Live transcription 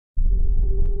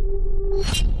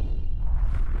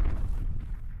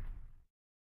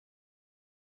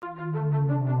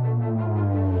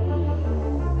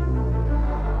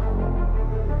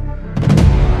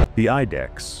The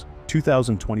IDEX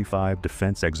 2025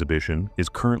 Defense Exhibition is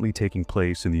currently taking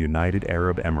place in the United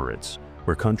Arab Emirates,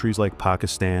 where countries like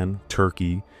Pakistan,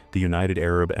 Turkey, the United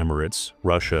Arab Emirates,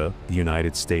 Russia, the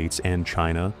United States, and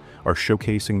China are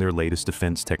showcasing their latest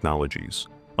defense technologies.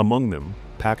 Among them,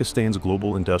 Pakistan's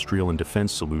Global Industrial and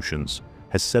Defense Solutions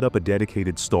has set up a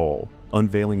dedicated stall,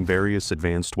 unveiling various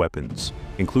advanced weapons,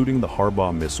 including the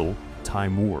Harbah missile,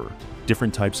 Timur,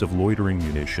 different types of loitering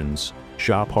munitions,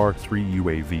 Shahpar-3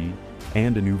 UAV,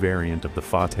 and a new variant of the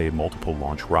Fateh multiple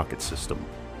launch rocket system.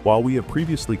 While we have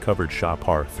previously covered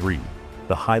Shahpar-3,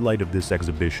 the highlight of this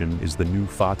exhibition is the new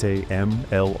Fateh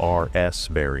MLRS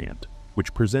variant,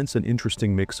 which presents an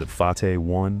interesting mix of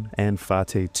Fateh-1 and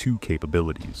Fateh-2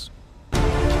 capabilities.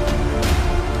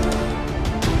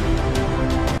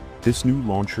 This new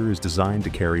launcher is designed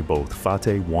to carry both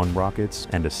Fateh-1 rockets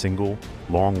and a single,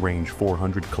 long-range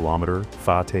 400-kilometer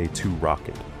Fateh-2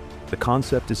 rocket. The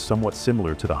concept is somewhat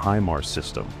similar to the HIMARS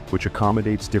system, which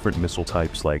accommodates different missile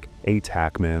types like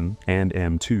ATACMS and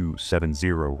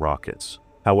M270 rockets.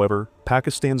 However,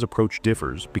 Pakistan's approach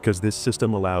differs because this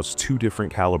system allows two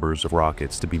different calibers of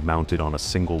rockets to be mounted on a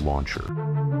single launcher.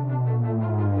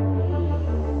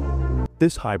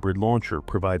 This hybrid launcher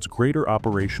provides greater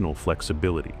operational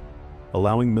flexibility,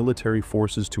 allowing military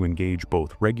forces to engage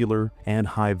both regular and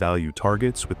high-value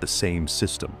targets with the same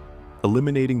system,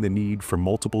 eliminating the need for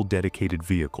multiple dedicated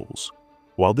vehicles.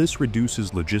 While this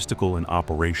reduces logistical and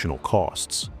operational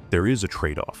costs, there is a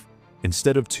trade-off.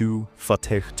 Instead of 2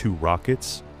 Fateh-2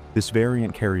 rockets, this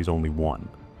variant carries only 1.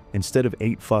 Instead of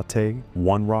 8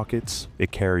 Fateh-1 rockets,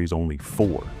 it carries only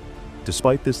 4.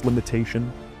 Despite this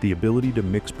limitation, the ability to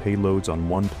mix payloads on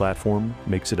one platform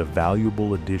makes it a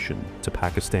valuable addition to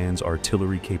Pakistan's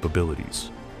artillery capabilities.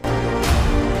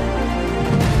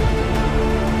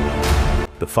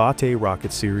 The Fateh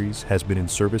rocket series has been in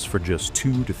service for just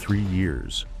 2 to 3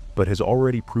 years, but has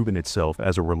already proven itself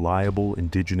as a reliable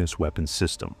indigenous weapons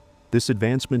system. This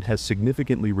advancement has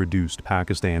significantly reduced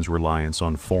Pakistan's reliance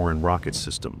on foreign rocket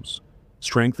systems,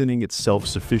 strengthening its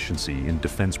self-sufficiency in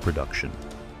defense production.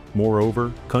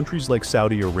 Moreover, countries like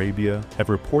Saudi Arabia have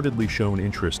reportedly shown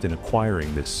interest in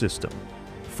acquiring this system,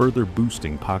 further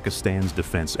boosting Pakistan's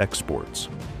defense exports.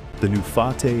 The new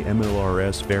Fateh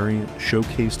MLRS variant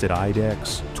showcased at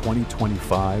IDEX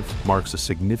 2025 marks a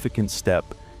significant step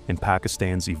in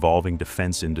Pakistan's evolving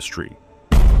defense industry,